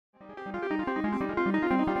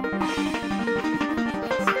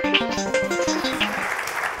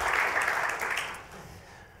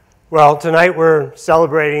Well, tonight we're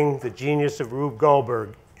celebrating the genius of Rube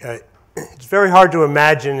Goldberg. It's very hard to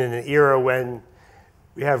imagine in an era when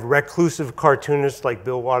we have reclusive cartoonists like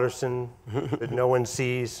Bill Watterson that no one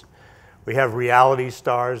sees. We have reality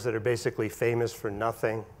stars that are basically famous for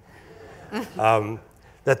nothing.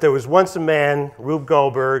 That there was once a man, Rube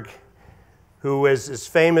Goldberg, who was as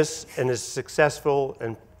famous and as successful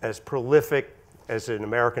and as prolific as an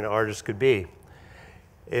American artist could be.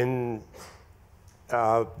 In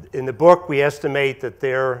the book, we estimate that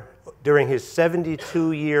during his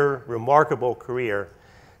 72-year remarkable career,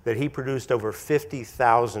 that he produced over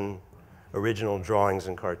 50,000 original drawings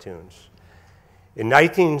and cartoons. In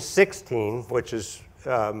 1916, which is,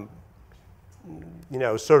 sort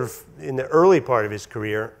of in the early part of his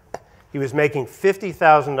career, he was making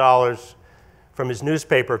 $50,000 from his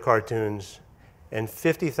newspaper cartoons and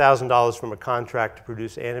 $50,000 from a contract to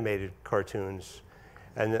produce animated cartoons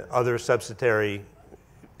and other subsidiary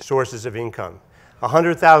sources of income.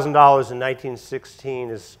 $100,000 in 1916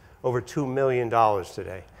 is over $2 million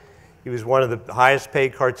today. He was one of the highest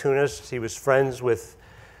paid cartoonists. He was friends with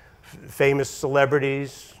famous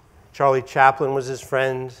celebrities. Charlie Chaplin was his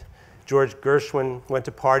friend. George Gershwin went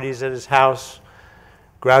to parties at his house.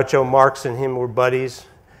 Groucho Marx and him were buddies.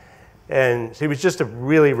 And he was just a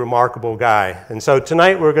really remarkable guy. And so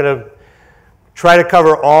tonight we're going to try to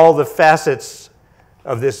cover all the facets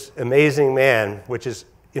of this amazing man, which is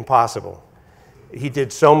impossible. He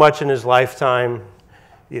did so much in his lifetime.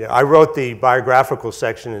 I wrote the biographical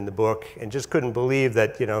section in the book and just couldn't believe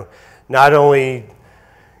that, not only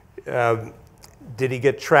did he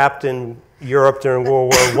get trapped in Europe during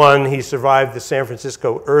World War I, he survived the San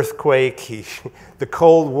Francisco earthquake, the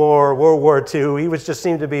Cold War, World War II. He just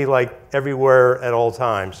seemed to be like everywhere at all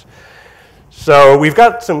times. So we've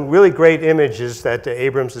got some really great images that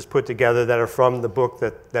Abrams has put together that are from the book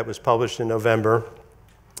that was published in November.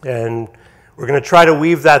 And we're going to try to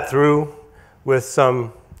weave that through with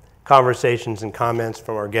some conversations and comments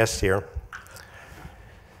from our guests here.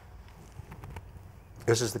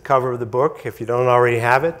 This is the cover of the book. If you don't already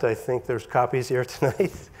have it, I think there's copies here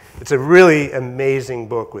tonight. It's a really amazing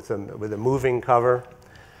book with a moving cover.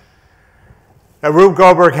 Now, Rube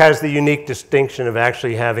Goldberg has the unique distinction of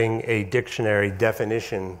actually having a dictionary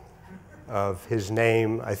definition of his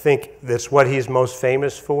name. I think that's what he's most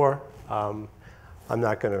famous for. I'm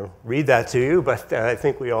not going to read that to you, but I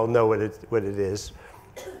think we all know what it is.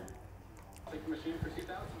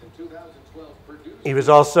 He was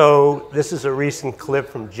also, this is a recent clip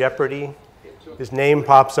from Jeopardy! His name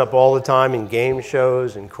pops up all the time in game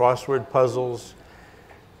shows and crossword puzzles.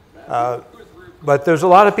 But there's a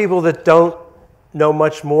lot of people that don't know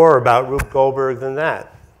much more about Rube Goldberg than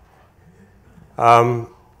that.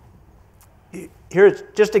 Here,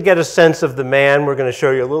 just to get a sense of the man, we're going to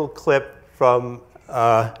show you a little clip from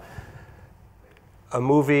a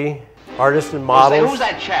movie, Artists and Models. Who's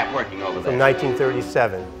that chap working over there? From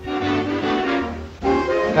 1937.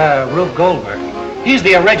 Rube Goldberg. He's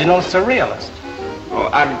the original surrealist. Oh,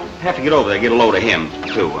 I'd have to get over there, get a load of him,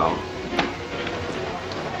 too.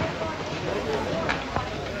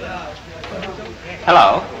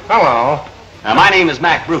 Hello. Hello. My name is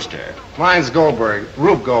Mac Brewster. Mine's Goldberg,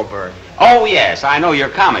 Rube Goldberg. Oh, yes, I know your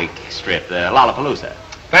comic strip, Lollapalooza.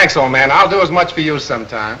 Thanks, old man. I'll do as much for you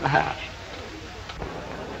sometime.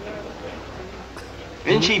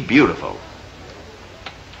 Isn't she beautiful?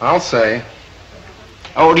 I'll say.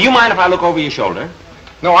 Oh, do you mind if I look over your shoulder?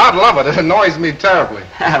 No, I'd love it. It annoys me terribly.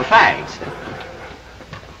 Thanks.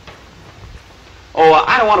 Oh,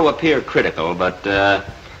 I don't want to appear critical, but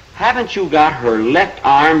haven't you got her left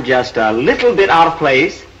arm just a little bit out of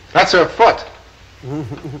place? That's her foot.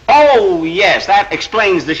 Oh, yes, that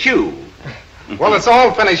explains the shoe. Well, it's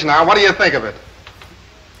all finished now. What do you think of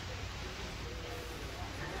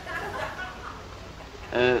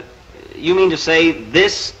it? You mean to say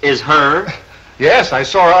this is her? Yes, I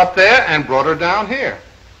saw her up there and brought her down here.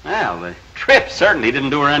 Well, the trip certainly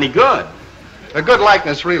didn't do her any good. A good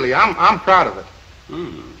likeness, really. I'm proud of it.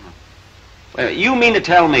 Well, you mean to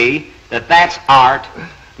tell me that that's art?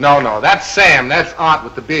 No, that's Sam. That's Art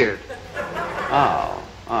with the beard. Oh.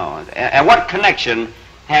 And what connection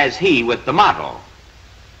has he with the model?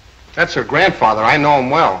 That's her grandfather. I know him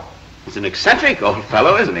well. He's an eccentric old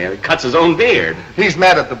fellow, isn't he? He cuts his own beard. He's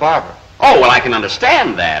mad at the barber. Oh, well, I can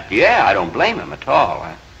understand that. Yeah, I don't blame him at all.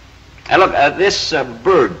 And look, this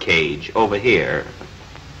bird cage over here,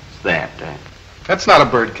 what's that? That's not a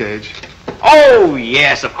bird cage. Oh,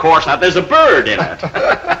 yes, of course not. There's a bird in it.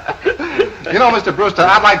 You know, Mr. Brewster,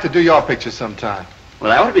 I'd like to do your picture sometime. Well,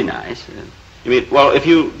 that would be nice. You mean, well, if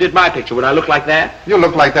you did my picture, would I look like that? You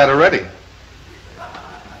look like that already.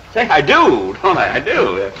 Say, I do, don't I? I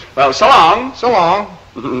do. Well, so long. So long.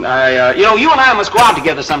 You know, you and I must go out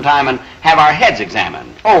together sometime and have our heads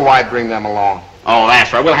examined. Oh, why bring them along? Oh,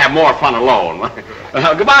 that's right. We'll have more fun alone.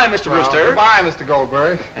 Goodbye, Mr. Brewster. Goodbye, Mr.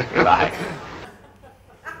 Goldberg. Goodbye.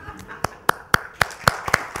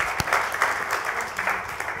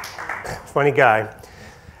 Funny guy.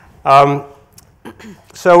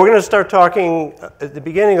 So we're going to start talking at the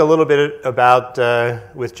beginning a little bit about,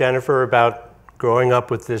 with Jennifer, about growing up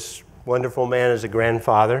with this wonderful man as a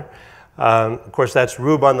grandfather. Of course, that's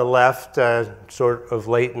Rube on the left, sort of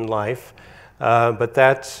late in life. But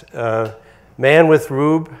that man with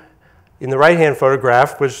Rube in the right-hand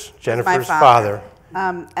photograph was Jennifer's father.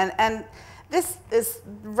 And this is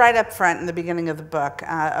right up front in the beginning of the book,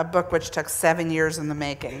 a book which took 7 years in the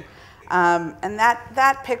making. And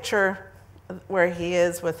that picture where he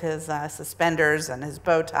is with his suspenders and his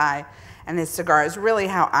bow tie and his cigar is really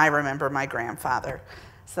how I remember my grandfather.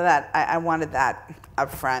 So that I wanted that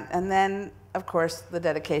up front. And then, of course, the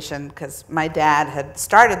dedication, because my dad had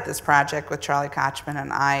started this project with Charlie Kochman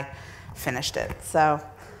and I finished it. So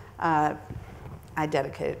I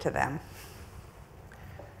dedicate it to them.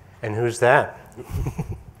 And who's that?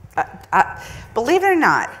 Believe it or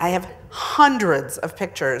not, I have hundreds of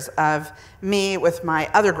pictures of me with my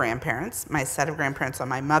other grandparents, my set of grandparents on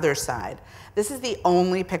my mother's side. This is the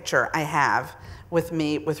only picture I have with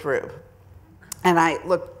me with Rube. And I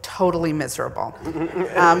look totally miserable.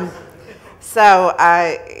 So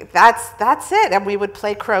that's it. And we would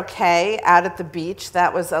play croquet out at the beach.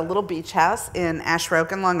 That was a little beach house in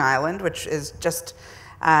Ashroken, Long Island, which is just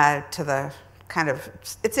to the kind of,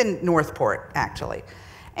 it's in Northport, actually.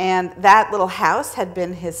 And that little house had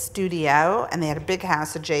been his studio, and they had a big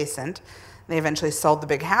house adjacent. They eventually sold the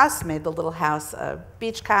big house, made the little house a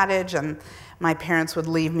beach cottage, and my parents would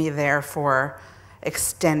leave me there for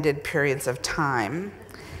extended periods of time,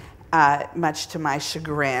 much to my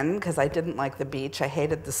chagrin, because I didn't like the beach. I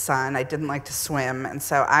hated the sun. I didn't like to swim, and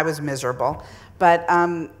so I was miserable. But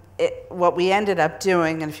what we ended up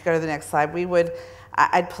doing, and if you go to the next slide,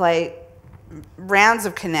 I'd play rounds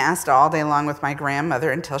of canasta all day long with my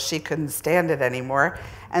grandmother until she couldn't stand it anymore.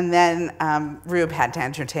 And then Rube had to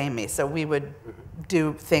entertain me. So we would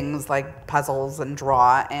do things like puzzles and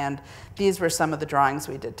draw. And these were some of the drawings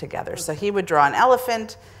we did together. So he would draw an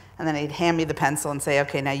elephant, and then he'd hand me the pencil and say,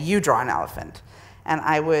 okay, now you draw an elephant. And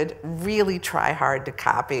I would really try hard to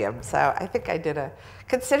copy him. So I think I did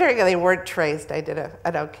considering they weren't traced, I did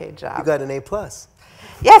an okay job. You got an A+.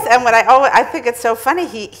 Yes, and what I think it's so funny,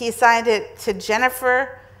 he signed it to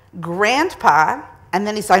Jennifer, Grandpa, and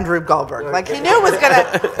then he signed Rube Goldberg. Like he knew it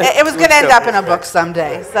was gonna end up in a book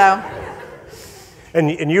someday. So.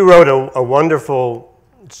 And you wrote a wonderful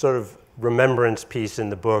sort of remembrance piece in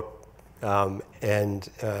the book. What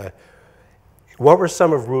were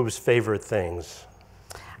some of Rube's favorite things?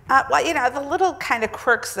 Well, you know, the little kind of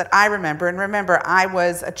quirks that I remember, and remember, I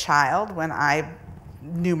was a child when I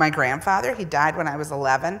knew my grandfather. He died when I was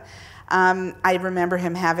 11. I remember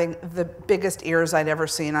him having the biggest ears I'd ever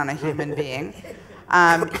seen on a human being.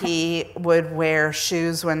 He would wear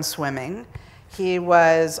shoes when swimming. He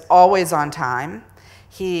was always on time.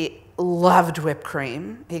 He loved whipped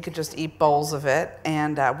cream. He could just eat bowls of it.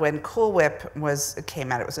 And when Cool Whip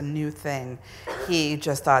came out, it was a new thing. He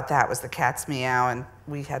just thought that was the cat's meow, and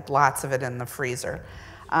we had lots of it in the freezer.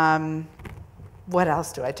 What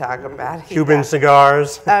else do I talk about? Cuban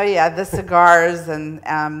cigars. Oh yeah, the cigars, and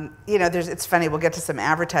you know, it's funny. We'll get to some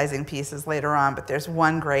advertising pieces later on, but there's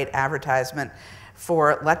one great advertisement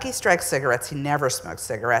for Lucky Strike cigarettes. He never smoked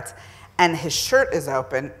cigarettes, and his shirt is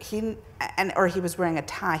open. Or he was wearing a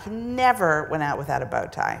tie. He never went out without a bow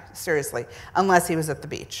tie, seriously, unless he was at the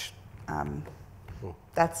beach.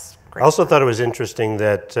 That's great. I also thought it was interesting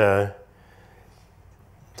that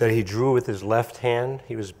he drew with his left hand.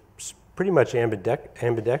 He was pretty much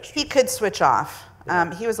ambidextrous. He could switch off.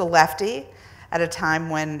 He was a lefty at a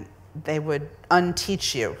time when they would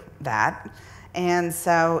unteach you that. And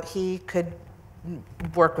so he could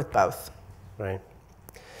work with both. Right.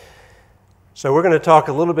 So we're going to talk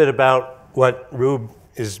a little bit about what Rube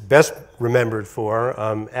is best remembered for.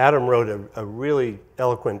 Adam wrote a really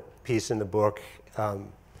eloquent piece in the book,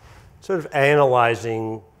 sort of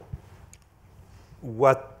analyzing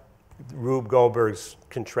what Rube Goldberg's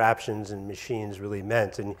contraptions and machines really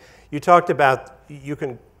meant. And you talked about you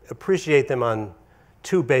can appreciate them on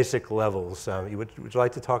two basic levels. Would you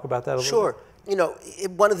like to talk about that a little bit? Sure. You know,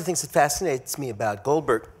 one of the things that fascinates me about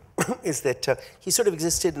Goldberg is that he sort of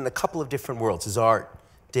existed in a couple of different worlds, his art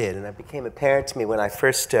did. And it became apparent to me when I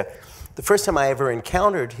the first time I ever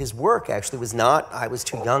encountered his work actually was not, I was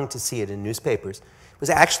too young to see it in newspapers. It was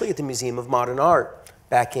actually at the Museum of Modern Art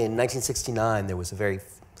back in 1969, there was a very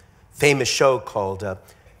famous show called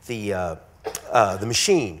The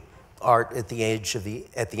Machine, art at the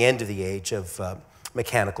end of the age of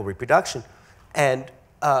mechanical reproduction. And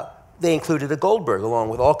they included a Goldberg along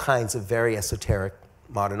with all kinds of very esoteric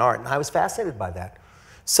modern art. And I was fascinated by that.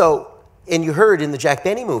 So, and you heard in the Jack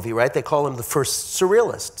Benny movie, right, they call him the first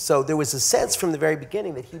surrealist. So there was a sense from the very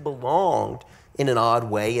beginning that he belonged in an odd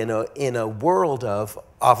way in a world of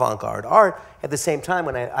avant-garde art. At the same time,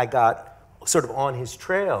 when I got sort of on his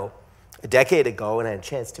trail a decade ago and I had a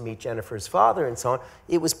chance to meet Jennifer's father and so on,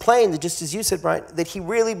 it was plain that, just as you said, Brian, that he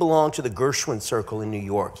really belonged to the Gershwin circle in New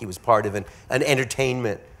York. He was part of an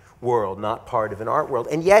entertainment world, not part of an art world.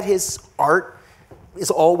 And yet his art is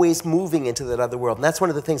always moving into that other world. And that's one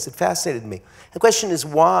of the things that fascinated me. The question is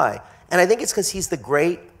why? And I think it's because he's the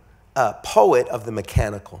great poet of the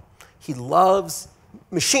mechanical. He loves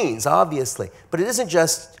machines, obviously, but it isn't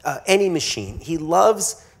just any machine. He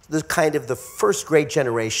loves the kind of the first great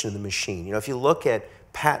generation of the machine. You know, if you look at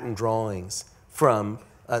patent drawings from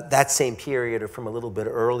that same period or from a little bit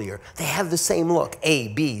earlier, they have the same look, A,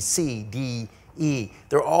 B, C, D, E.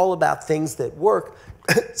 They're all about things that work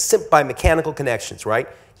by mechanical connections, right?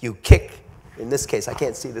 You kick, in this case, I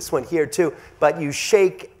can't see this one here too, but you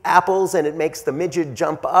shake apples and it makes the midget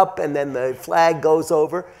jump up and then the flag goes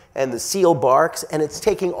over and the seal barks, and it's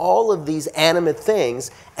taking all of these animate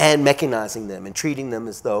things and mechanizing them and treating them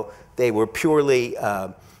as though they were purely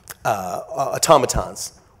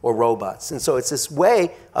automatons or robots. And so it's this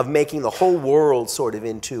way of making the whole world sort of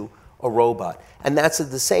into a robot. And that's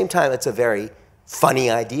at the same time, it's a very funny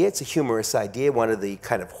idea. It's a humorous idea. One of the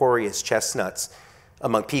kind of hoariest chestnuts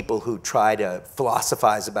among people who try to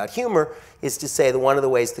philosophize about humor is to say that one of the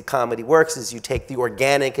ways that comedy works is you take the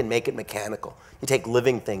organic and make it mechanical. You take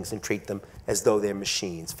living things and treat them as though they're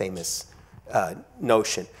machines, famous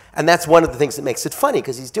notion. And that's one of the things that makes it funny,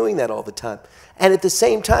 because he's doing that all the time. And at the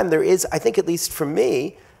same time, there is, I think at least for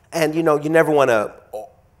me, and you know, you never want to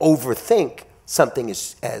overthink something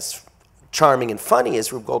as charming and funny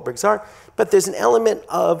as Rube Goldberg's art, but there's an element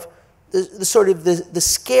of the sort of the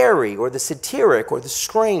scary or the satiric or the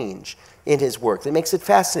strange in his work that makes it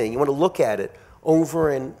fascinating. You want to look at it over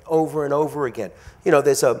and over and over again. You know,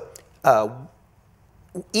 there's a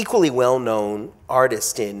equally well-known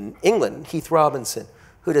artist in England, Heath Robinson,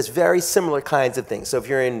 who does very similar kinds of things. So if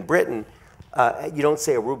you're in Britain, you don't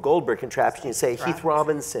say a Rube Goldberg contraption, you say Heath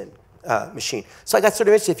Robinson machine. So I got sort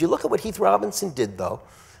of interested. If you look at what Heath Robinson did, though,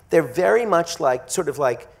 they're very much like, sort of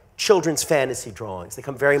like children's fantasy drawings. They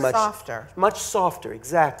come very much softer. Much softer,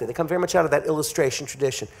 exactly. They come very much out of that illustration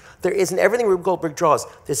tradition. There is, in everything Rube Goldberg draws,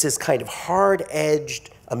 there's this kind of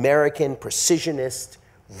hard-edged American precisionist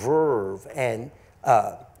verve and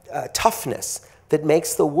toughness that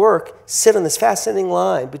makes the work sit on this fascinating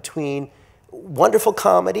line between wonderful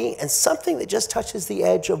comedy and something that just touches the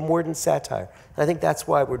edge of mordant satire. And I think that's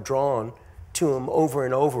why we're drawn to him over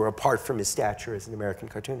and over, apart from his stature as an American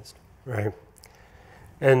cartoonist. Right.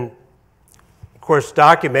 And, of course,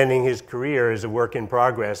 documenting his career is a work in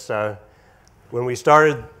progress. When we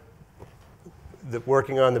started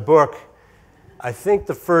working on the book, I think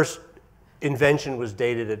the first invention was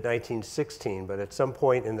dated at 1916, but at some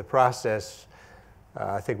point in the process,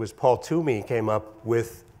 I think it was Paul Toomey came up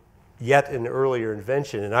with yet an earlier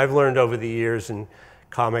invention. And I've learned over the years in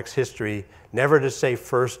comics history never to say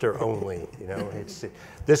first or only. You know,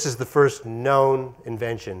 this is the first known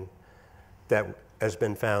invention that has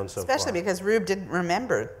been found so far. Especially because Rube didn't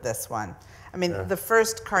remember this one. I mean, the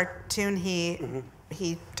first cartoon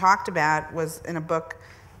he talked about was in a book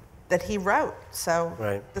that he wrote.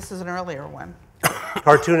 So this is an earlier one.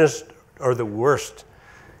 Cartoonists are the worst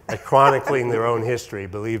at chronicling their own history,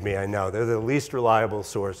 believe me, I know. They're the least reliable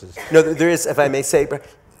sources. No, there is, if I may say,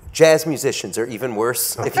 jazz musicians are even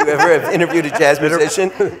worse. If you ever have interviewed a jazz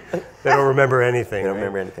musician. They don't remember anything. They don't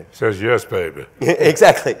remember anything. Says yes, baby.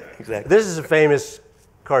 Exactly, exactly. This is a famous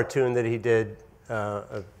cartoon that he did,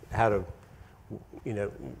 how to, you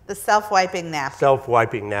know. The self-wiping napkin.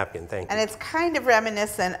 Self-wiping napkin, thank you. And it's kind of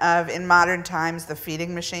reminiscent of, in modern times, the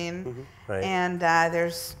feeding machine. Right. And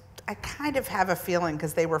I kind of have a feeling,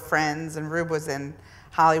 because they were friends and Rube was in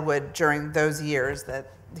Hollywood during those years,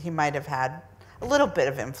 that he might have had a little bit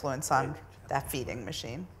of influence on that feeding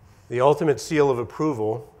machine. The ultimate seal of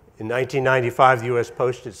approval, in 1995, the U.S.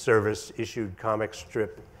 Postage Service issued comic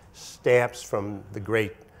strip stamps from the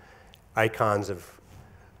great icons of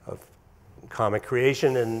comic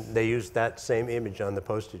creation, and they used that same image on the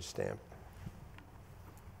postage stamp.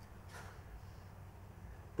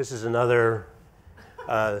 This is another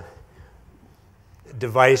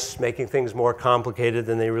device making things more complicated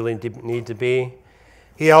than they really need to be.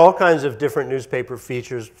 He had all kinds of different newspaper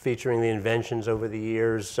features featuring the inventions over the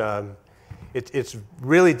years. It's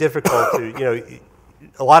really difficult to,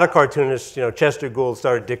 a lot of cartoonists, Chester Gould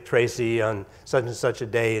started Dick Tracy on such and such a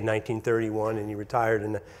day in 1931, and he retired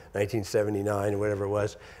in 1979 or whatever it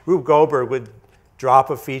was. Rube Goldberg would drop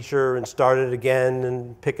a feature and start it again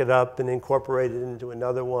and pick it up and incorporate it into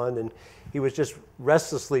another one, and he was just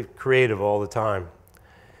restlessly creative all the time.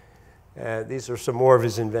 These are some more of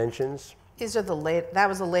his inventions. These are that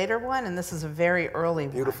was a later one, and this is a very early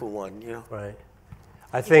one. Beautiful one, yeah. Right.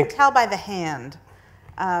 You can tell by the hand.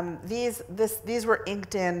 These were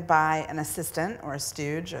inked in by an assistant or a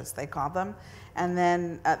stooge, as they call them, and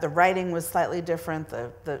then the writing was slightly different.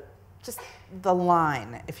 Just the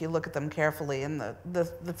line, if you look at them carefully, and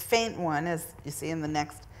the faint one, as you see in the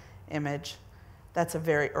next image, that's a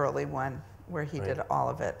very early one where he did all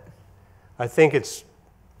of it. I think it's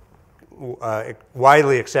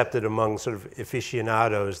widely accepted among sort of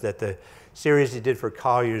aficionados that the series he did for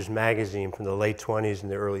Collier's magazine from the late 20s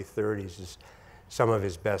and the early 30s is some of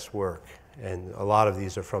his best work, and a lot of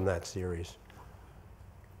these are from that series.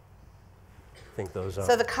 I think those are.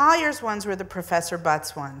 So the Collier's ones were the Professor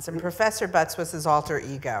Butts ones, and Professor Butts was his alter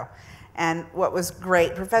ego. And what was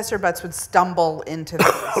great, Professor Butts would stumble into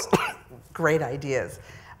these great ideas,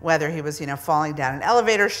 whether he was, falling down an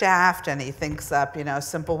elevator shaft and he thinks up, a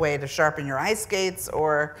simple way to sharpen your ice skates,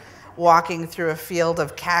 or walking through a field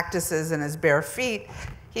of cactuses in his bare feet.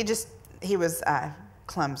 He was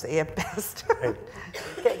clumsy at best.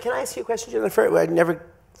 Can I ask you a question, Jennifer? I'd never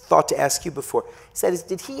thought to ask you before. That is,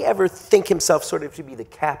 did he ever think himself sort of to be the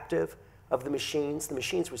captive of the machines? The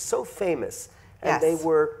machines were so famous, and they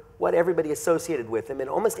were what everybody associated with him, and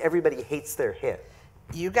almost everybody hates their hit.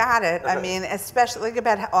 You got it. I mean, especially think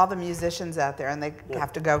about all the musicians out there, and they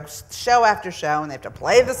have to go show after show, and they have to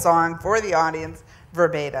play the song for the audience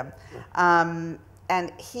verbatim.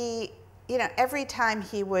 And he, every time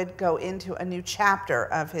he would go into a new chapter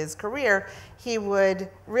of his career, he would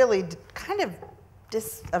really kind of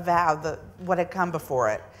disavow what had come before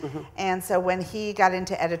it. And so when he got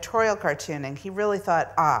into editorial cartooning, he really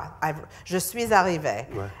thought, je suis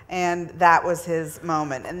arrivé. And that was his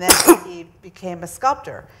moment. And then he became a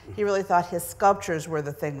sculptor. He really thought his sculptures were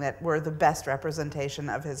the thing that were the best representation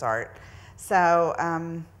of his art. So,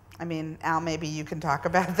 I mean, Al, maybe you can talk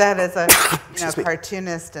about that as a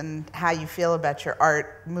cartoonist and how you feel about your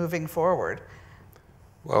art moving forward.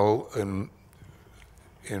 Well, in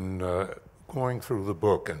going through the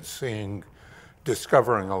book and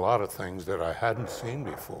discovering a lot of things that I hadn't seen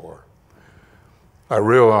before, I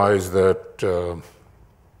realized that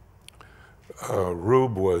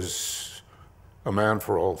Rube was a man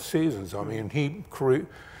for all seasons. I mean,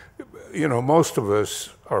 most of us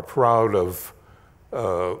are proud of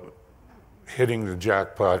hitting the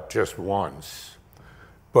jackpot just once,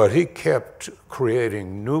 but he kept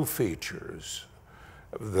creating new features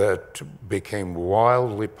that became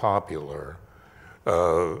wildly popular.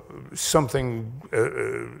 Something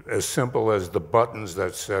as simple as the buttons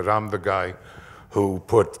that said, "I'm the guy who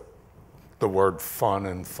put the word fun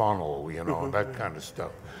in funnel," that kind of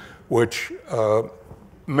stuff, which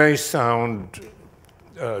may sound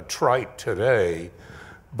trite today,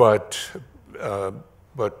 but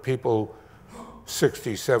people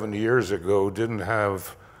 60, 70 years ago didn't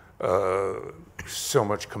have so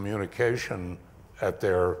much communication at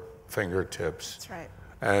their fingertips. That's right.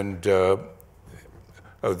 And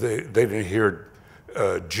they didn't hear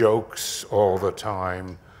jokes all the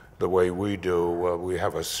time the way we do. We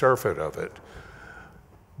have a surfeit of it.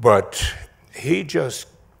 But he just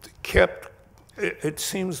kept, it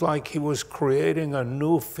seems like he was creating a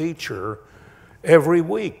new feature every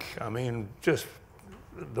week. I mean, just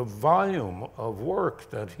the volume of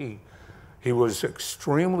work that he was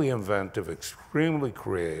extremely inventive, extremely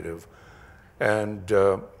creative. And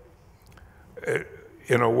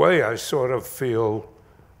in a way, I sort of feel,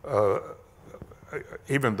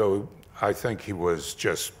 even though I think he was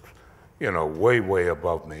just, way, way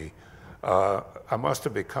above me, I must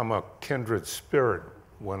have become a kindred spirit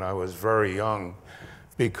when I was very young,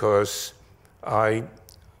 because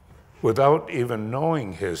without even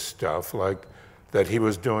knowing his stuff, like that he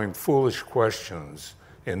was doing Foolish Questions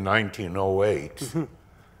in 1908,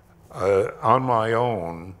 on my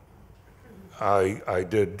own, I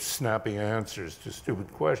did snappy answers to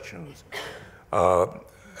stupid questions.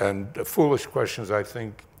 And Foolish Questions, I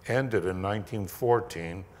think, ended in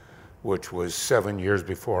 1914, which was 7 years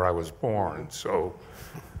before I was born. So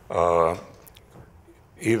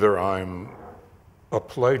either I'm a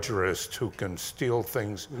plagiarist who can steal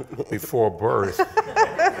things before birth,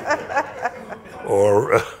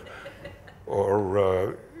 or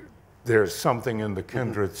there's something in the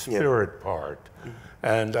kindred spirit part.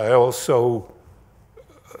 And I also,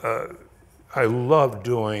 I love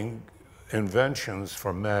doing inventions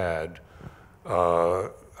for MAD.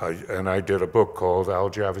 And I did a book called Al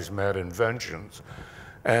Jaffee's Mad Inventions.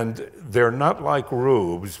 And they're not like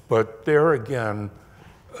Rube's, but they're again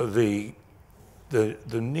the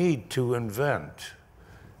need to invent.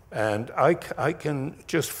 And I can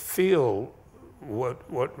just feel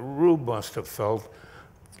what Rube must have felt,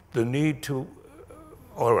 the need to,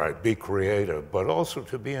 all right, be creative, but also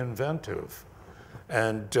to be inventive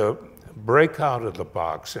and break out of the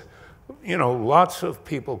box. You know, lots of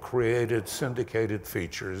people created syndicated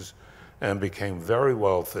features and became very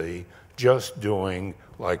wealthy just doing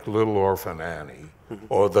like Little Orphan Annie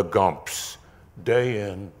or the Gumps, day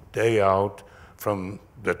in, day out, from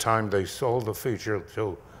the time they sold the feature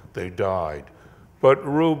till they died. But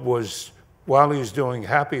Rube was, while he's doing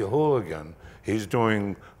Happy Hooligan, he's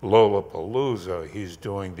doing Lollapalooza, he's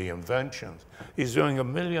doing the inventions, he's doing a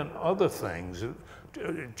million other things. It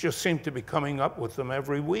just seemed to be coming up with them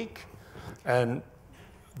every week. And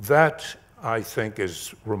that, I think,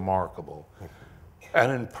 is remarkable.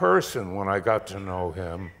 And in person, when I got to know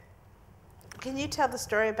him. Can you tell the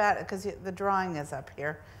story about it? Because the drawing is up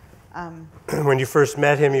here. When you first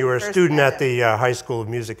met him, you were a student at the High School of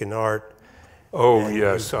Music and Art. Oh,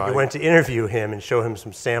 yes. You went to interview him and show him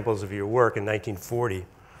some samples of your work in 1940.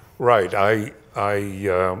 Right. I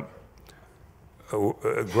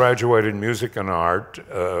graduated music and art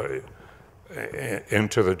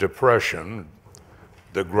into the Depression,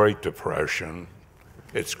 the Great Depression.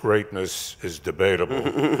 Its greatness is debatable.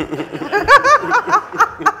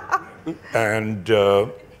 And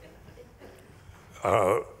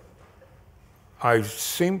I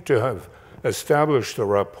seem to have established a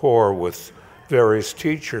rapport with various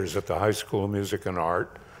teachers at the High School of Music and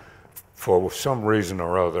Art for some reason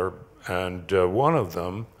or other. And one of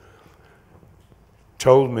them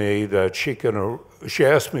told me that she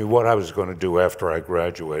asked me what I was going to do after I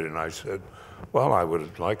graduated, and I said, well, I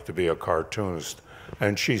would like to be a cartoonist.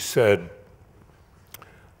 And she said,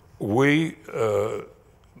 my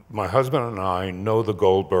husband and I know the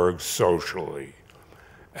Goldbergs socially,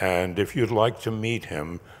 and if you'd like to meet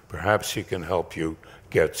him, perhaps he can help you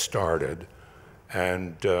get started.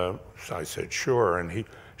 And so I said, sure, and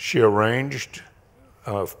she arranged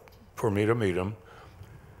for me to meet him.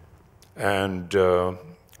 And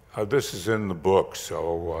this is in the book,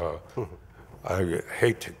 so I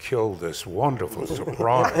hate to kill this wonderful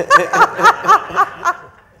surprise.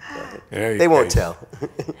 They won't tell.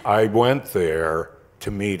 I went there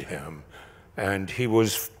to meet him, and he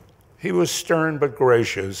was stern but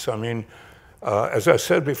gracious. I mean, as I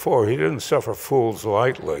said before, he didn't suffer fools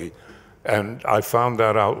lightly, and I found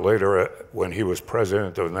that out later when he was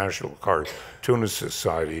president of the National Cartoonist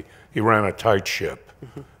Society. He ran a tight ship,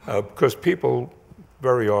 because people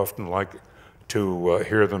very often like to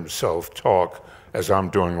hear themselves talk, as I'm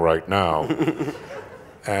doing right now.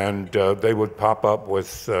 And they would pop up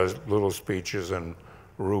with little speeches, and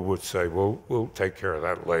Rube would say, well, we'll take care of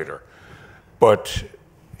that later. But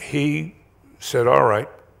he said, all right,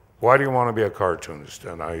 why do you want to be a cartoonist?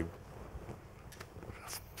 And I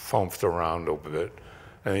fumped around a bit.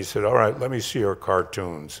 And he said, all right, let me see your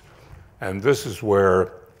cartoons. And this is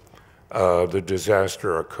where the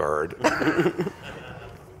disaster occurred.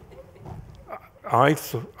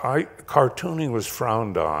 Cartooning was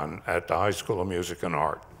frowned on at the High School of Music and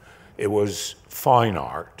Art. It was fine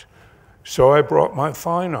art. So I brought my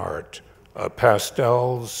fine art,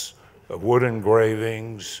 pastels, wood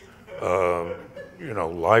engravings,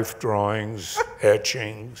 life drawings,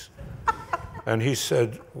 etchings. And he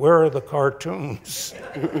said, where are the cartoons?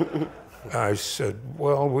 I said,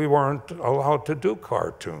 well, we weren't allowed to do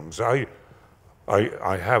cartoons. I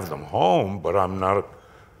have them home, but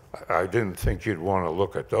I didn't think you'd want to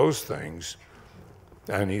look at those things.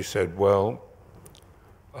 And he said, well,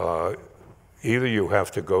 either you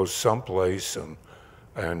have to go someplace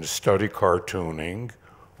and study cartooning,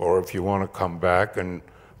 or if you want to come back and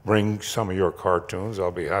bring some of your cartoons,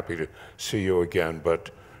 I'll be happy to see you again.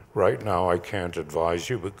 But right now I can't advise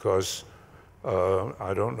you because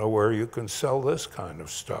I don't know where you can sell this kind of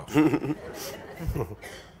stuff.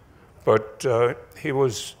 But he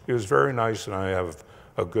was very nice, and I have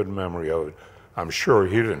a good memory of it. I'm sure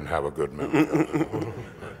he didn't have a good memory of it.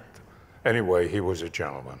 Anyway, he was a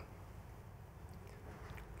gentleman.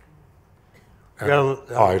 And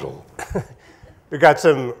idle. We got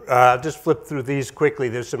some, just flip through these quickly.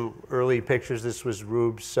 There's some early pictures. This was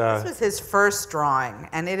Rube's. This was his first drawing,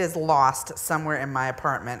 and it is lost somewhere in my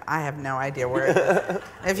apartment. I have no idea where it is.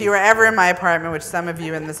 If you were ever in my apartment, which some of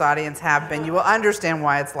you in this audience have been, you will understand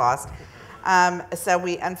why it's lost. So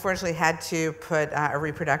we unfortunately had to put a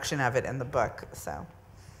reproduction of it in the book. So,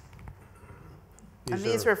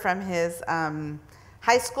 these were from his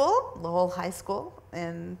high school, Lowell High School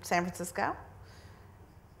in San Francisco.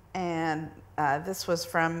 And this was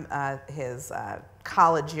from his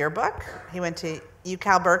college yearbook. He went to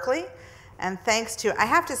UCal Berkeley. And thanks to, I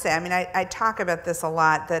have to say, I mean, I talk about this a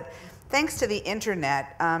lot, that thanks to the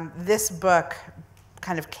internet, this book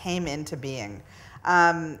kind of came into being.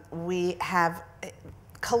 We have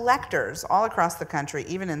collectors all across the country,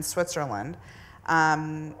 even in Switzerland,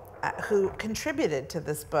 who contributed to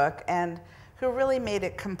this book and who really made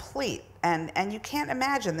it complete. And you can't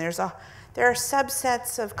imagine, there are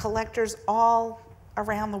subsets of collectors all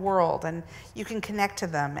around the world, and you can connect to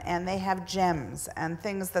them, and they have gems and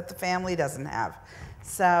things that the family doesn't have.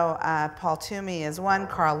 So Paul Toomey is one.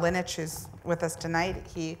 Carl Linich, who's with us tonight,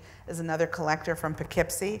 he is another collector from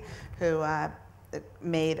Poughkeepsie who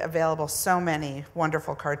made available so many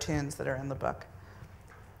wonderful cartoons that are in the book.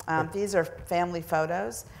 These are family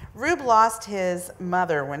photos. Rube lost his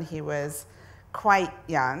mother when he was quite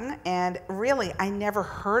young, and really I never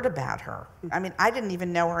heard about her. I mean, I didn't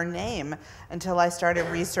even know her name until I started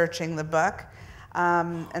researching the book.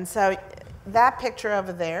 And so that picture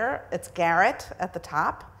over there, it's Garrett at the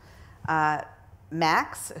top.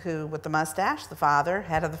 Max, who with the mustache, the father,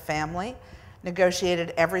 head of the family,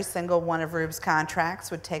 negotiated every single one of Rube's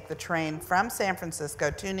contracts, would take the train from San Francisco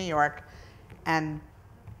to New York, and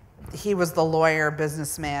he was the lawyer,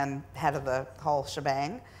 businessman, head of the whole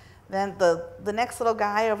shebang. Then the next little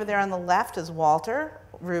guy over there on the left is Walter,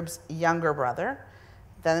 Rube's younger brother.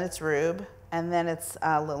 Then it's Rube, and then it's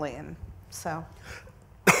Lillian. So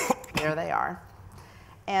there they are.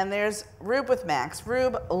 And there's Rube with Max.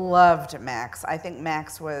 Rube loved Max. I think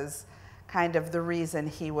Max was kind of the reason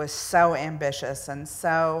he was so ambitious and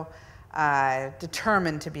so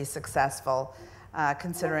determined to be successful,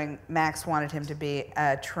 considering Max wanted him to be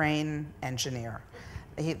a train engineer.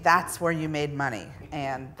 That's where you made money,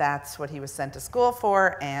 and that's what he was sent to school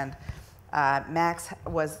for. And Max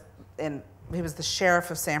was he was the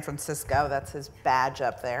sheriff of San Francisco. That's his badge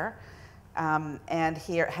up there. And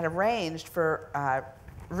he had arranged for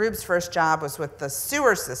Rube's first job was with the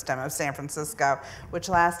sewer system of San Francisco, which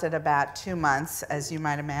lasted about 2 months, as you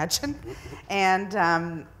might imagine.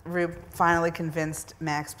 And Rube finally convinced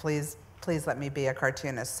Max, please let me be a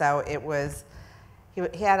cartoonist. So it was,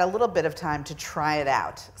 he had a little bit of time to try it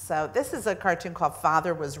out. So this is a cartoon called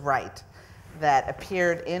Father Was Right that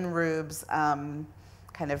appeared in Rube's kind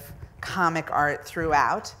of comic art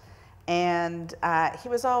throughout. And he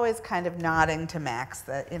was always kind of nodding to Max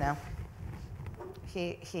that, you know,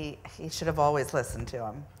 he should have always listened to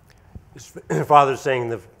him. His father's saying in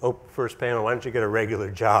the first panel, why don't you get a regular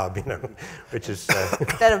job, you know, which is...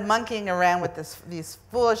 Instead of monkeying around with these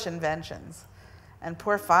foolish inventions. And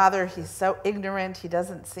poor father, he's so ignorant, he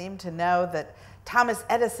doesn't seem to know that Thomas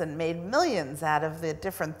Edison made millions out of the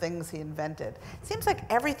different things he invented. It seems like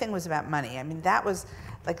everything was about money. I mean, that was,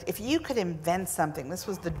 like, if you could invent something, this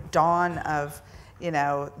was the dawn of, you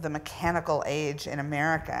know, the mechanical age in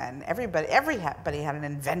America, and everybody had an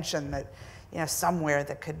invention that, you know, somewhere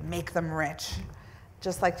that could make them rich.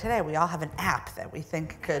 Just like today, we all have an app that we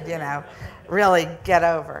think could, you know, really get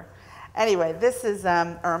over. Anyway, this is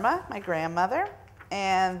Irma, my grandmother,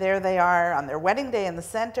 and there they are on their wedding day in the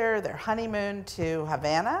center, their honeymoon to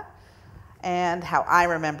Havana, and how I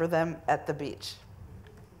remember them at the beach.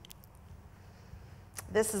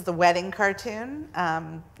 This is the wedding cartoon.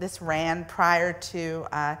 This ran prior to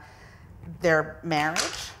their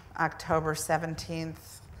marriage, October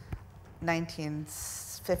 17th,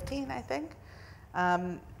 1915, I think.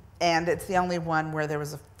 And it's the only one where there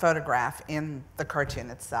was a photograph in the cartoon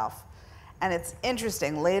itself. And it's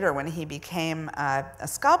interesting, later when he became a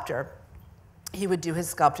sculptor, he would do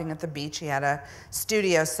his sculpting at the beach. He had a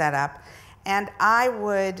studio set up. And I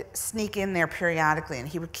would sneak in there periodically, and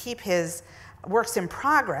he would keep his works in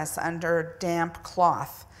progress under damp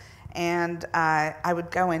cloth. And I would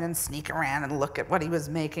go in and sneak around and look at what he was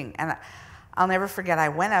making. And I'll never forget, I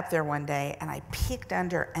went up there one day and I peeked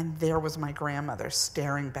under, and there was my grandmother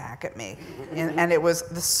staring back at me. And it was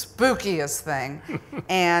the spookiest thing.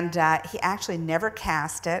 And he actually never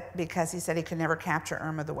cast it because he said he could never capture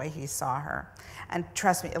Irma the way he saw her. And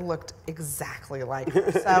trust me, it looked exactly like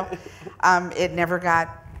her. So it never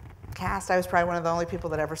got cast. I was probably one of the only people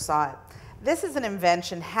that ever saw it. This is an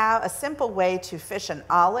invention, a simple way to fish an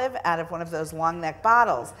olive out of one of those long neck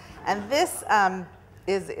bottles. And this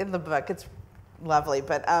is in the book. It's lovely,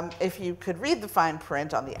 but if you could read the fine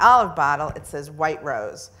print on the olive bottle, it says White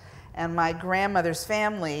Rose. And my grandmother's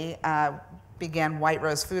family began White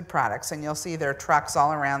Rose Food Products, and you'll see their trucks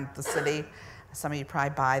all around the city. Some of you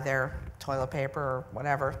probably buy their toilet paper or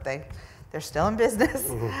whatever. They're still in business.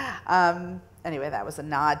 Anyway, that was a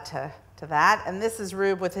nod to that. And this is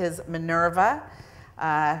Rube with his Minerva,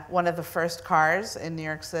 one of the first cars in New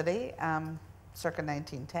York City, circa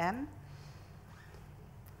 1910.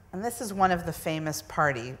 And this is one of the famous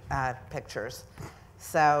party pictures.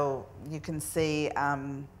 So you can see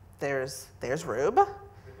there's Rube.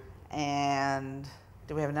 And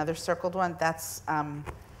do we have another circled one? That's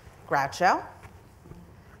Groucho.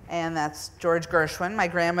 And that's George Gershwin. My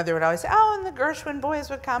grandmother would always say, oh, and the Gershwin boys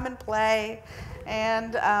would come and play.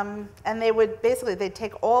 And they would basically, they'd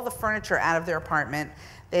take all the furniture out of their apartment.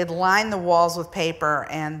 They'd line the walls with paper,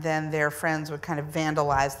 and then their friends would kind of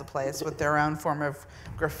vandalize the place with their own form of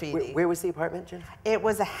graffiti. Where was the apartment, Jen? It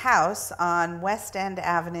was a house on West End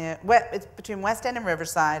Avenue. It's between West End and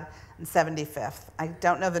Riverside and 75th. I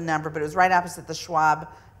don't know the number, but it was right opposite the Schwab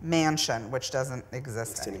Mansion, which doesn't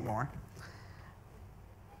exist anymore.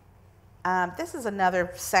 This is another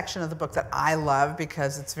section of the book that I love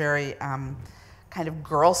because it's very kind of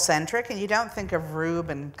girl-centric, and you don't think of Rube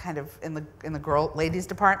and kind of in the ladies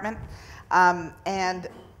department. And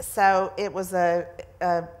so it was a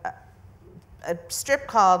strip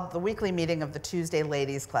called The Weekly Meeting of the Tuesday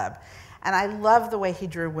Ladies Club. And I love the way he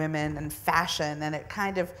drew women and fashion, and it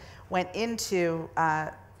kind of went into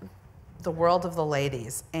the world of the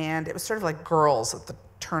ladies. And it was sort of like Girls at the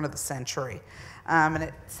turn of the century.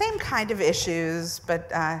 And same kind of issues,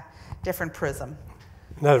 but different prism.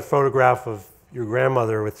 Another photograph of your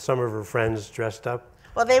grandmother with some of her friends dressed up.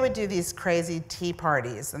 Well, they would do these crazy tea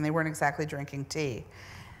parties, and they weren't exactly drinking tea.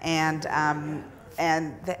 And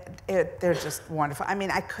they're just wonderful. I mean,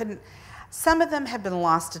 some of them have been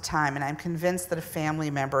lost to time, and I'm convinced that a family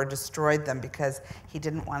member destroyed them because he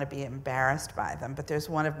didn't want to be embarrassed by them. But there's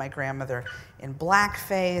one of my grandmother in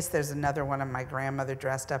blackface. There's another one of my grandmother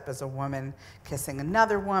dressed up as a woman kissing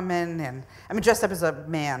another woman, and I mean dressed up as a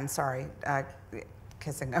man. Sorry,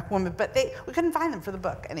 kissing a woman. But we couldn't find them for the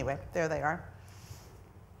book. Anyway, there they are.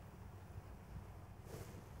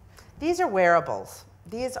 These are wearables.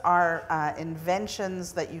 These are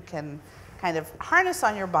inventions that you can kind of harness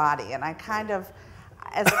on your body, and I kind of,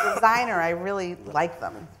 as a designer, I really like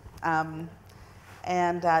them.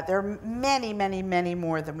 There are many, many, many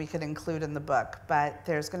more than we could include in the book, but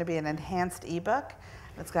there's going to be an enhanced ebook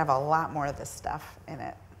that's going to have a lot more of this stuff in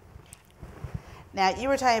it. Now, you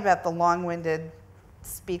were talking about the long-winded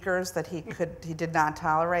speakers that he did not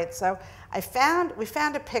tolerate. So we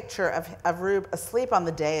found a picture of Rube asleep on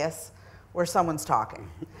the dais where someone's talking.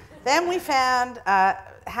 Then we found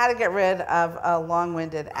how to get rid of a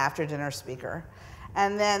long-winded after-dinner speaker.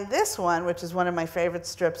 And then this one, which is one of my favorite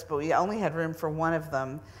strips, but we only had room for one of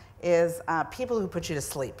them, is people who put you to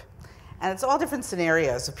sleep. And it's all different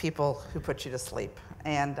scenarios of people who put you to sleep.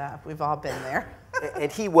 And we've all been there.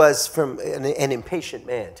 And he was from an impatient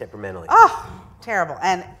man, temperamentally. Oh, terrible.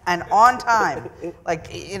 And on time.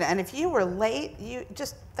 Like, you know, and if you were late,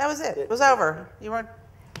 that was it. It was over. You had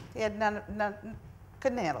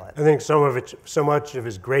couldn't handle it. I think so much of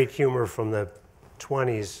his great humor from the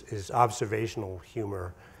 20s is observational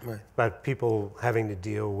humor, right, about people having to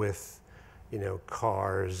deal with, you know,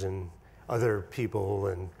 cars and other people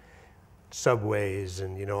and subways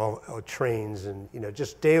and, you know, all trains and, you know,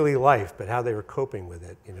 just daily life, but how they were coping with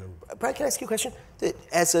it, you know. Brian, can I ask you a question?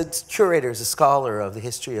 As a curator, as a scholar of the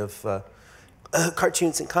history of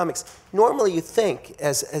cartoons and comics, normally you think,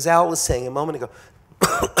 as Al was saying a moment ago,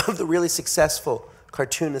 of the really successful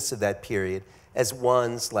cartoonists of that period as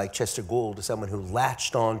ones like Chester Gould, as someone who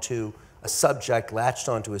latched onto a subject, latched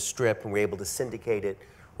onto a strip, and were able to syndicate it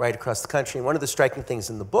right across the country. And one of the striking things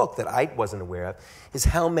in the book that I wasn't aware of is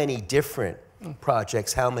how many different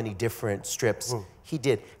projects, how many different strips he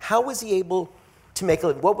did. How was he able to make a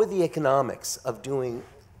living? What were the economics of doing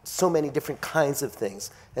so many different kinds of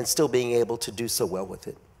things and still being able to do so well with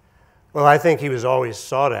it? Well, I think he was always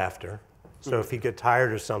sought after. So if he got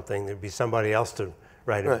tired of something, there'd be somebody else to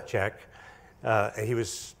write him a check. He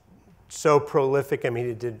was so prolific. I mean,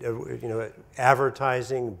 he did you know,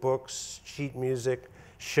 advertising, books, sheet music,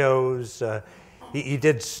 shows. He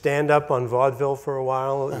did stand up on vaudeville for a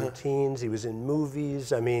while in the teens. He was in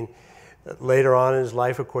movies. I mean, later on in his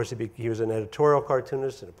life, of course, he was an editorial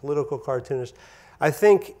cartoonist and a political cartoonist. I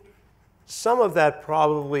think some of that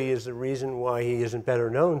probably is the reason why he isn't better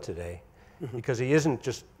known today, because he isn't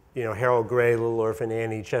just you know, Harold Gray, Little Orphan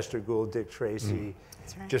Annie, Chester Gould, Dick Tracy.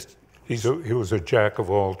 That's right. Just He was a jack of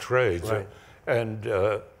all trades. Right. And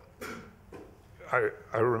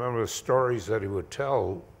I remember the stories that he would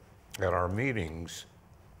tell at our meetings.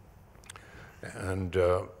 And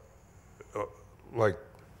like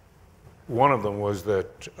one of them was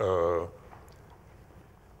that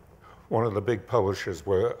one of the big publishers,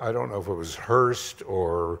 where I don't know if it was Hearst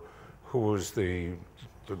or who was the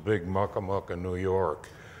big muck-a-muck in New York,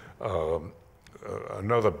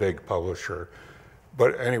 another big publisher.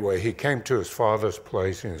 But anyway, he came to his father's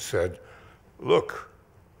place and he said, "Look,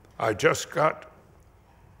 I just got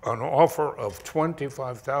an offer of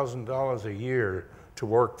 $25,000 a year to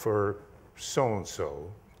work for so-and-so,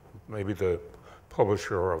 maybe the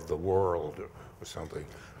publisher of The World or something."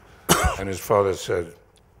 And his father said,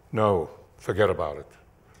 "No, forget about it."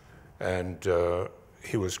 And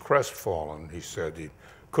he was crestfallen. He said he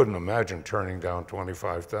couldn't imagine turning down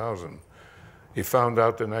 $25,000. He found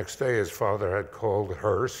out the next day his father had called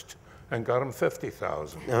Hearst and got him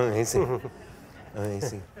 $50,000. Amazing.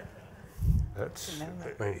 Amazing. That's,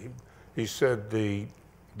 he said the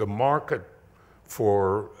market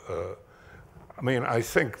for, I mean, I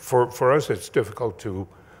think for us it's difficult to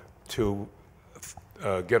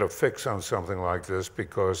get a fix on something like this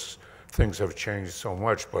because things have changed so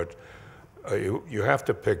much, but you have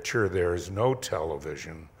to picture there is no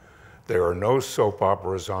television, there are no soap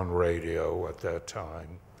operas on radio at that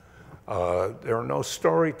time, there are no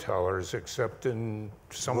storytellers except in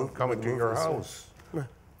someone coming to your house.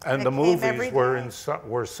 And the movies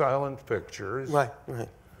were silent pictures. Right, right.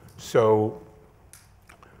 So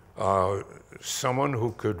someone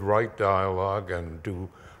who could write dialogue and do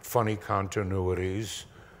funny continuities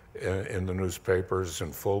in the newspapers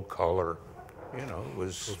in full color, you know,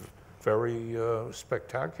 was very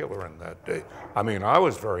spectacular in that day. I mean, I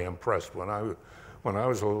was very impressed when I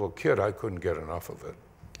was a little kid. I couldn't get enough of it.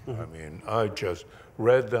 I mean, I just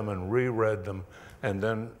read them and reread them, and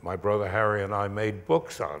then my brother Harry and I made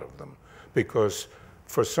books out of them because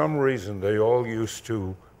for some reason they all used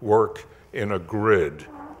to work in a grid,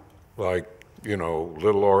 like, you know,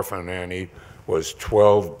 Little Orphan Annie was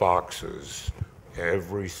 12 boxes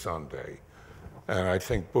every Sunday, and I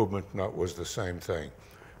think Boob McNutt was the same thing.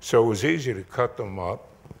 So it was easy to cut them up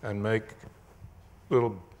and make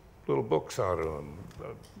little books out of them,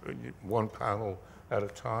 one panel at a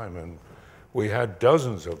time, and we had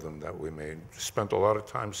dozens of them that we made. Spent a lot of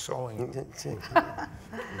time sewing them.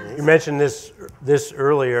 You mentioned this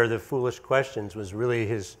earlier. The Foolish Questions was really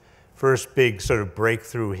his first big sort of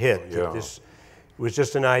breakthrough hit. Yeah. This was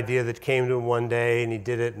just an idea that came to him one day, and he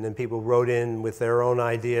did it, and then people wrote in with their own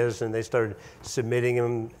ideas, and they started submitting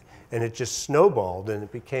them, and it just snowballed, and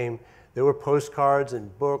it became, there were postcards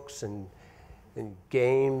and books and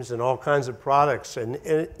games and all kinds of products, and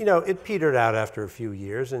you know, it petered out after a few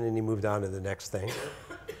years, and then he moved on to the next thing.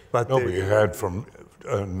 But No, but you had from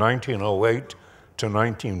 1908 to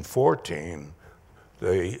 1914,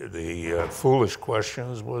 the Foolish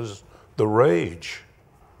Questions was the rage.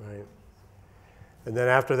 Right. And then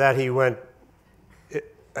after that, he went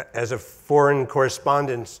as a foreign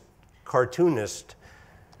correspondence cartoonist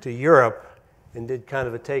to Europe and did kind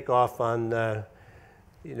of a takeoff on,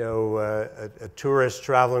 you know, a tourist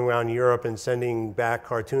traveling around Europe and sending back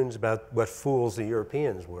cartoons about what fools the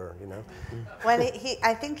Europeans were, you know. When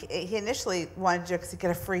I think he initially wanted to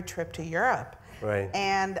get a free trip to Europe. Right.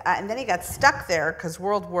 And then he got stuck there because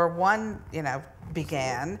World War I, you know,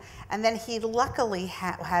 began. And then he luckily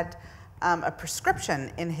had a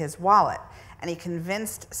prescription in his wallet, and he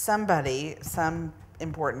convinced somebody, some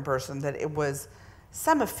important person, that it was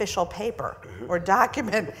some official paper or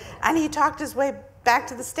document, and he talked his way back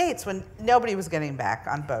to the States when nobody was getting back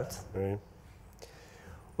on boats. Right.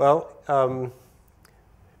 Well,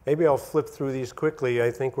 maybe I'll flip through these quickly.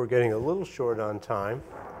 I think we're getting a little short on time.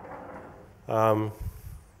 Oh,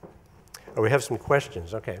 we have some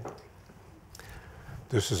questions. Okay.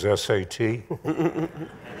 This is SAT.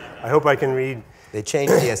 I hope I can read. They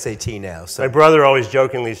changed the SAT now. So My brother always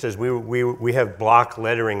jokingly says we have block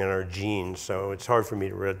lettering in our genes, so it's hard for me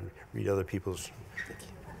to read other people's.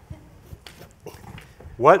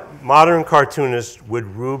 What modern cartoonist would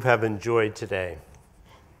Rube have enjoyed today?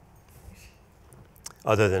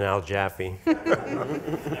 Other than Al Jaffee.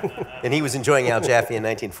 and he was enjoying Al Jaffee in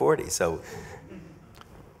 1940. So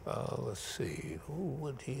Let's see, who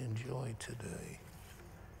would he enjoy today?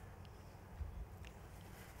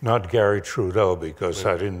 Not Gary Trudeau, because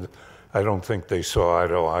I don't think they saw eye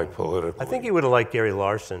to eye politically. I think he would have liked Gary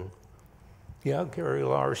Larson. Yeah, Gary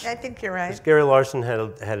Larson. I think you're right. Because Gary Larson had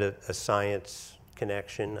a science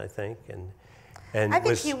connection, I think, and And I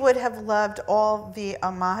think he would have loved all the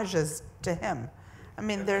homages to him. I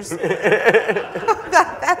mean, there's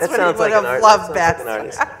that's what he would have loved best.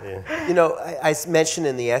 Yeah. You know, I mentioned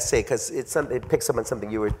in the essay, because it picks up on something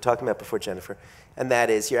you were talking about before, Jennifer, and that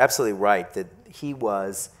is, you're absolutely right, that he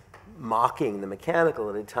was mocking the mechanical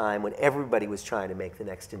at a time when everybody was trying to make the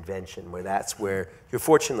next invention, where that's where you're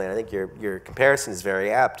fortunately, I think your comparison is very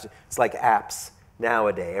apt. It's like apps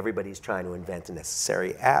nowadays. Everybody's trying to invent a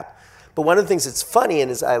necessary app. But one of the things that's funny, and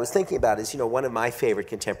as I was thinking about, is, you know, one of my favorite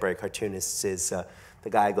contemporary cartoonists is the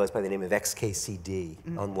guy who goes by the name of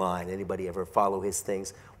XKCD online. Anybody ever follow his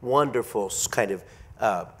things? Wonderful kind of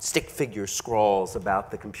stick figure scrawls about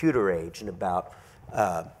the computer age and about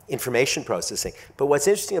information processing. But what's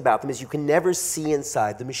interesting about them is you can never see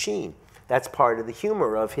inside the machine. That's part of the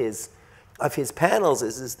humor of his panels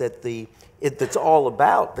is that it's all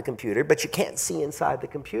about the computer, but you can't see inside the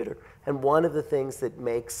computer. And one of the things that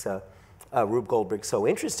makes Rube Goldberg so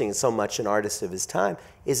interesting and so much an artist of his time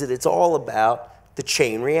is that it's all about the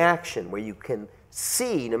chain reaction, where you can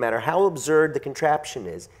see, no matter how absurd the contraption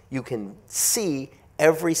is, you can see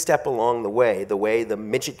every step along the way the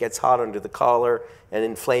midget gets hot under the collar and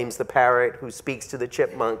inflames the parrot, who speaks to the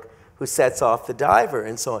chipmunk, who sets off the diver,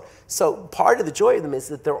 and so on. So part of the joy of them is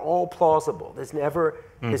that they're all plausible. There's never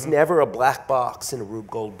a black box in a Rube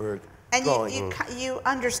Goldberg drawing. And you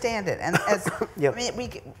understand it. And as Yep. I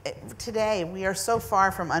mean, today we are so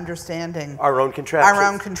far from understanding our own contraptions. Our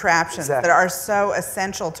own contraptions Exactly. that are so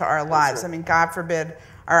essential to our lives. right. I mean, God forbid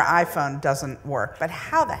our iPhone doesn't work. But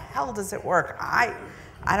how the hell does it work? I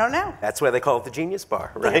don't know. That's why they call it the Genius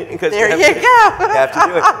Bar, right? Because There you go. You have to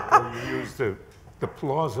do it. You used the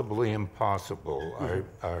plausibly impossible.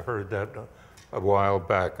 I heard that a while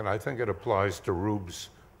back, and I think it applies to Rube's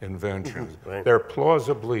inventions. Right. They're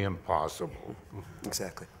plausibly impossible.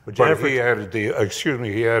 Exactly. But But Jennifer, he added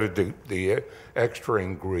he added the extra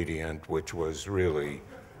ingredient, which was really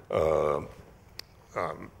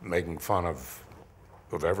making fun of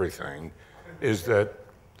everything, is that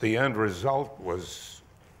the end result was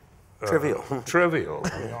Trivial. trivial,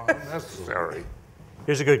 unnecessary.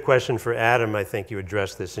 here's a good question for Adam. I think you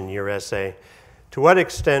addressed this in your essay. To what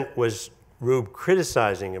extent was Rube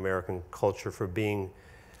criticizing American culture for being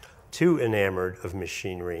too enamored of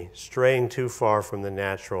machinery, straying too far from the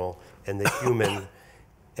natural and the human,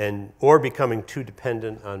 or becoming too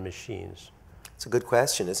dependent on machines? It's a good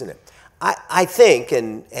question, isn't it? I think,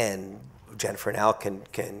 and Jennifer and Al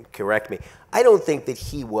can correct me, I don't think that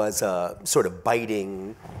he was a sort of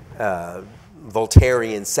biting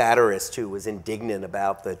Voltairean satirist who was indignant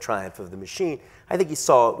about the triumph of the machine. I think he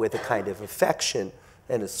saw it with a kind of affection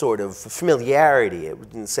and a sort of familiarity,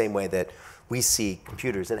 in the same way that we see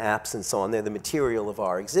computers and apps and so on. They're the material of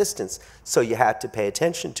our existence, so you had to pay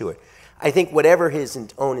attention to it. I think whatever his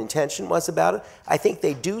own intention was about it, I think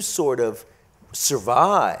they do sort of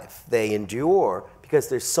survive, they endure, because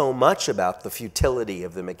there's so much about the futility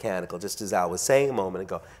of the mechanical, just as Al was saying a moment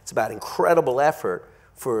ago. It's about incredible effort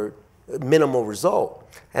for minimal result.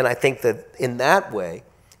 And I think that in that way,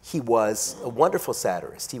 he was a wonderful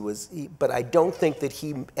satirist. But I don't think that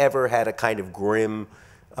he ever had a kind of grim,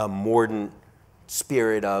 mordant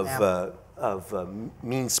spirit of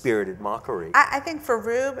mean-spirited mockery. I think for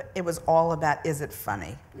Rube, it was all about, is it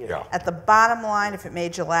funny? Yeah. At the bottom line, if it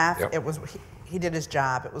made you laugh, Yep. it was he did his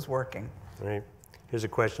job. It was working. Right. Here's a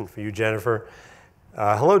question for you, Jennifer.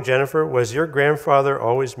 Hello, Jennifer. Was your grandfather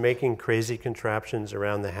always making crazy contraptions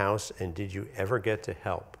around the house, and did you ever get to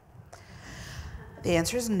help? The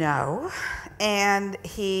answer is no. And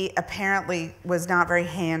he apparently was not very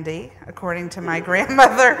handy, according to my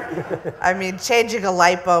grandmother. I mean, changing a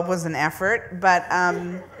light bulb was an effort. But,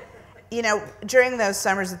 you know, during those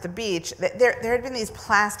summers at the beach, there had been these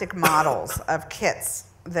plastic models of kits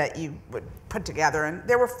that you would put together. And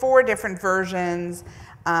there were 4 different versions,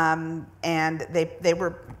 and they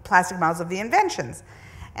were plastic models of the inventions.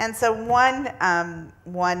 And so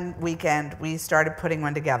one weekend, we started putting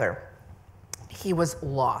one together. He was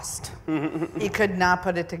lost. He could not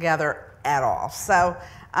put it together at all. So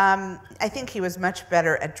I think he was much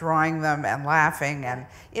better at drawing them and laughing. And,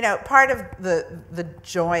 you know, part of the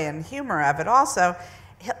joy and humor of it also,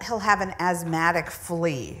 he'll have an asthmatic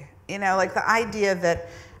flea. You know, like the idea that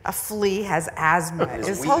a flea has asthma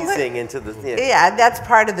is wheezing into the thing. Yeah, that's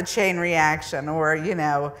part of the chain reaction. Or, you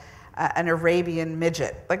know, an Arabian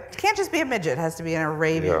midget. Like, it can't just be a midget, it has to be an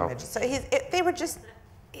Arabian midget. So they were just,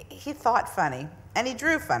 he thought funny, and he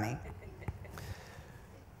drew funny.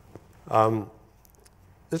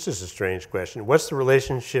 This is a strange question. What's the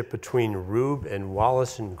relationship between Rube and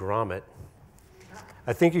Wallace and Gromit?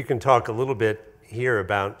 I think you can talk a little bit here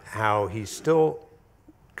about how he's still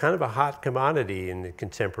kind of a hot commodity in the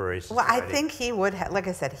contemporary society. Well, I think he would have, like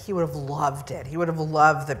I said, he would have loved it. He would have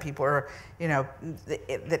loved that people were, you know,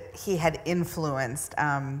 that he had influenced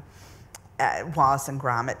Wallace and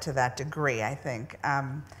Gromit to that degree, I think.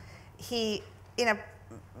 He, you know,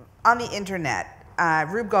 on the internet,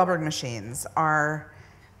 Rube Goldberg machines are,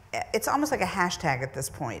 it's almost like a hashtag at this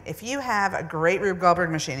point. If you have a great Rube Goldberg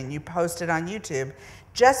machine and you post it on YouTube,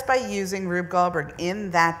 just by using Rube Goldberg in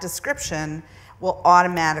that description will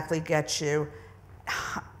automatically get you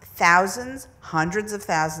thousands, hundreds of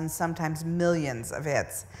thousands, sometimes millions of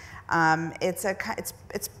hits.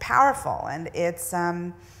 It's powerful, and it's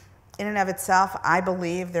in and of itself, I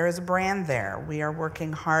believe there is a brand there. We are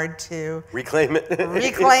working hard to Reclaim it.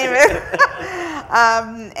 reclaim it.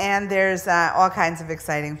 And there's all kinds of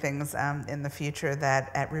exciting things in the future that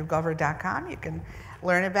at rubegoldberg.com you can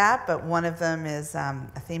learn about, but one of them is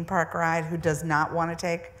a theme park ride. Who does not want to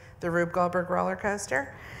take the Rube Goldberg roller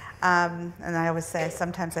coaster? And I always say,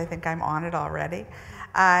 sometimes I think I'm on it already.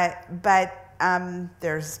 But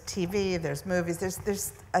there's TV, there's movies,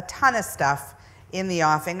 there's a ton of stuff in the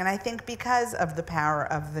offing, and I think because of the power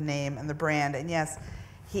of the name and the brand, and yes,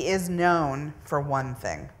 he is known for one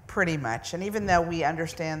thing, pretty much. And even though we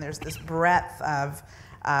understand there's this breadth of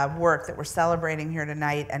work that we're celebrating here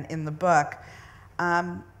tonight and in the book,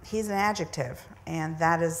 he's an adjective, and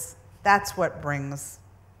that's what brings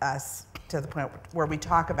us to the point where we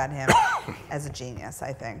talk about him as a genius,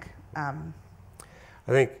 I think. I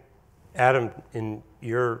think, Adam, in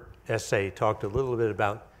your essay, talked a little bit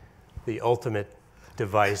about the ultimate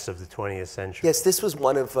device of the 20th century. Yes, this was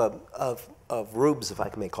one of Rube's, if I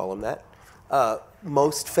may call him that,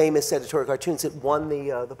 most famous editorial cartoons. It won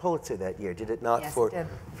the Pulitzer that year, did it not? Yes, for, it did.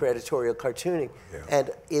 For editorial cartooning. Yeah. And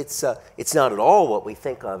it's not at all what we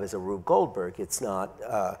think of as a Rube Goldberg. It's not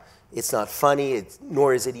funny,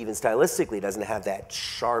 nor is it even stylistically. It doesn't have that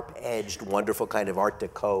sharp-edged, wonderful kind of Art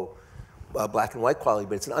Deco black and white quality,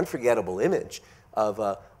 but it's an unforgettable image of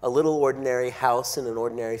a little ordinary house and an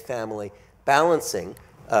ordinary family balancing,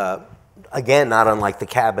 again, not unlike the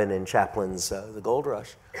cabin in Chaplin's The Gold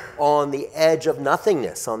Rush, on the edge of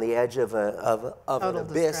nothingness, on the edge of an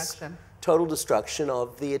abyss. Total destruction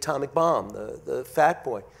of the atomic bomb, the fat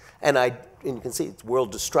boy. And you can see it's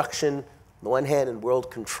world destruction on the one hand and world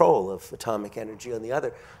control of atomic energy on the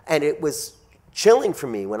other. And it was chilling for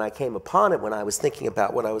me when I came upon it, when I was thinking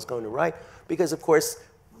about what I was going to write, because of course,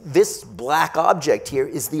 this black object here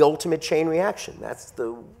is the ultimate chain reaction. That's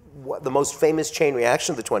the most famous chain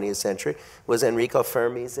reaction of the 20th century was Enrico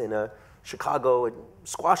Fermi's in a Chicago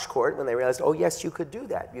squash court when they realized, oh yes, you could do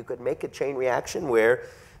that. You could make a chain reaction where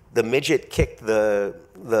the midget kicked the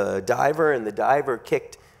diver, and the diver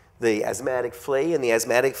kicked the asthmatic flea, and the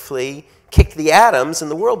asthmatic flea kicked the atoms,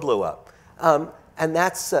 and the world blew up. And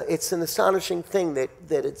that's it's an astonishing thing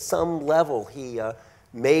that at some level he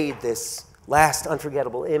made this last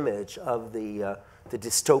unforgettable image of the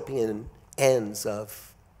dystopian ends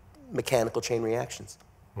of mechanical chain reactions.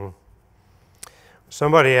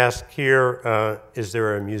 Somebody asked here, is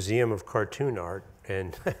there a museum of cartoon art?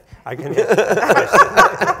 And I can answer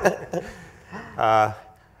that question.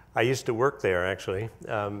 I used to work there, actually,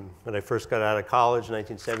 when I first got out of college in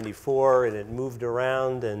 1974, and it moved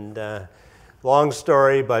around, and long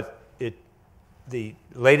story, but the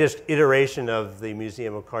latest iteration of the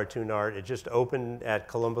Museum of Cartoon Art, it just opened at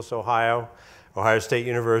Columbus, Ohio. Ohio State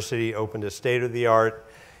University opened a state-of-the-art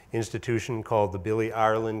institution called the Billy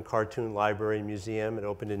Ireland Cartoon Library and Museum. It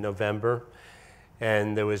opened in November,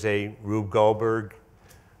 and there was a Rube Goldberg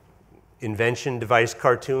invention device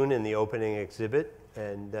cartoon in the opening exhibit.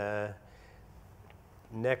 And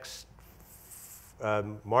next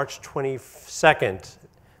March 22nd,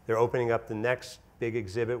 they're opening up the next big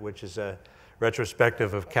exhibit, which is a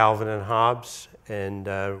retrospective of Calvin and Hobbes and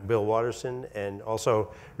Bill Watterson, and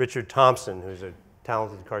also Richard Thompson, who's a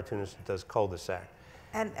talented cartoonist that does cul-de-sac.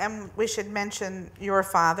 And we should mention your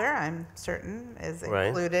father, I'm certain, is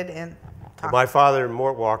included in... My father,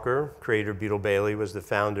 Mort Walker, creator of Beetle Bailey, was the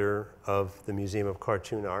founder of the Museum of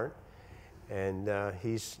Cartoon Art. And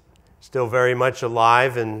he's still very much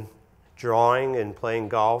alive and drawing and playing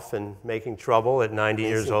golf and making trouble at 90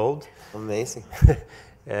 years old. Amazing.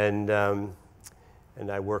 And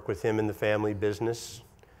I work with him in the family business,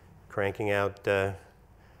 cranking out,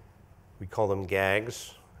 we call them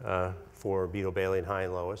gags, for Beetle Bailey and High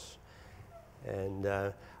and Lois. And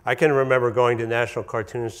I can remember going to National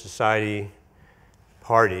Cartoonist Society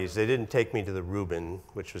parties. They didn't take me to the Reuben,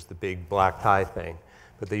 which was the big black tie thing,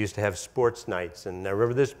 but they used to have sports nights. And I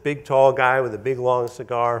remember this big, tall guy with a big, long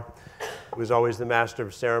cigar who was always the master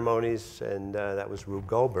of ceremonies, and that was Rube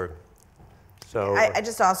Goldberg. So I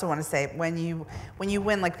just also want to say, when you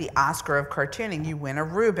win like the Oscar of cartooning, you win a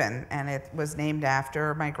Reuben, and it was named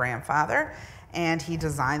after my grandfather, and he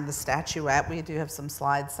designed the statuette. We do have some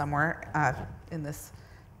slides somewhere in this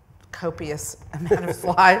copious amount of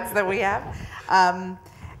slides that we have.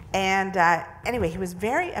 Anyway, he was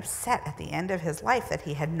very upset at the end of his life that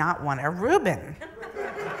he had not won a Reuben.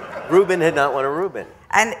 Reuben had not won a Reuben.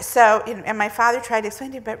 And so, and my father tried to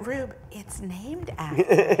explain to him, but Rube, it's named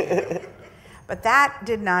after you. But that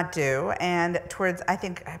did not do, and towards, I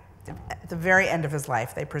think, at the very end of his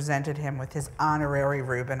life, they presented him with his honorary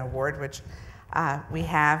Reuben Award, which we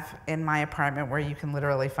have in my apartment, where you can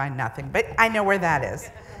literally find nothing. But I know where that is.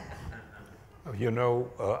 You know,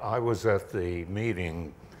 I was at the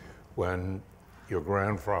meeting when your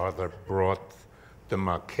grandfather brought the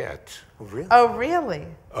maquette. Really? Oh, really?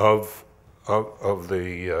 Of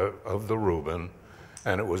the Reuben,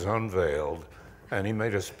 and it was unveiled, and he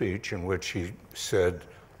made a speech in which he said,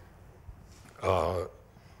 the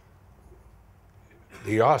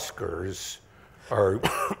Oscars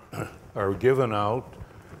are given out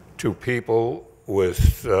to people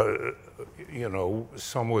with, you know,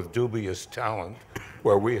 some with dubious talent,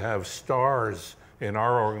 where we have stars in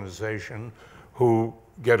our organization who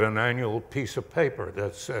get an annual piece of paper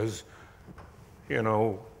that says, you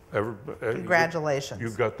know, Congratulations. You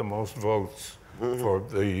got the most votes for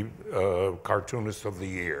the cartoonist of the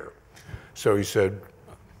year. So he said,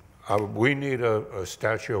 we need a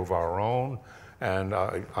statue of our own, and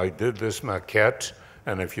I did this maquette,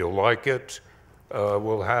 and if you like it,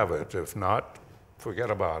 we'll have it. If not,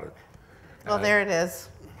 forget about it. Well, there it is.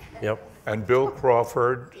 Yep. And Bill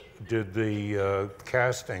Crawford did the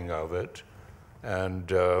casting of it,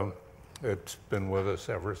 and it's been with us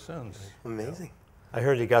ever since. Amazing. I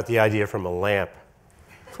heard you got the idea from a lamp.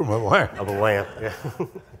 From a lamp. Of a lamp, yeah.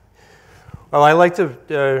 Well, I'd like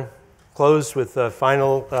to close with a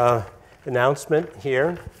final announcement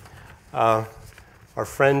here. Our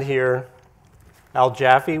friend here, Al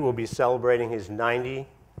Jaffee, will be celebrating his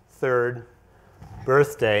 93rd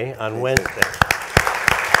birthday on Wednesday.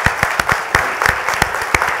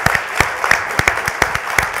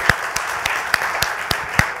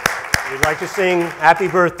 We'd like to sing Happy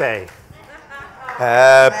Birthday.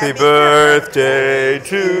 Happy birthday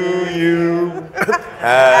to you.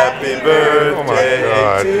 Happy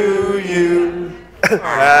birthday to you.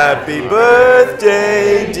 Happy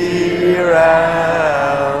birthday, dear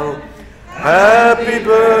Al. Happy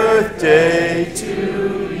birthday to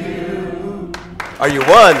you. Are you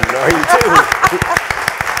one? Are you two?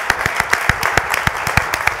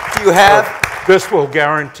 Do you have? This will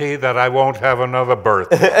guarantee that I won't have another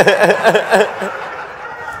birthday.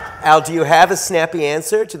 Al, do you have a snappy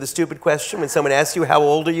answer to the stupid question when someone asks you, how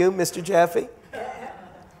old are you, Mr. Jaffee?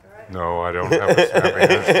 No, I don't have a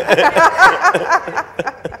snappy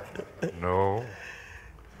answer. No.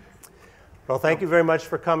 Well, thank you very much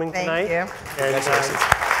for coming Thank tonight. you. And,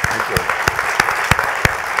 Thank you.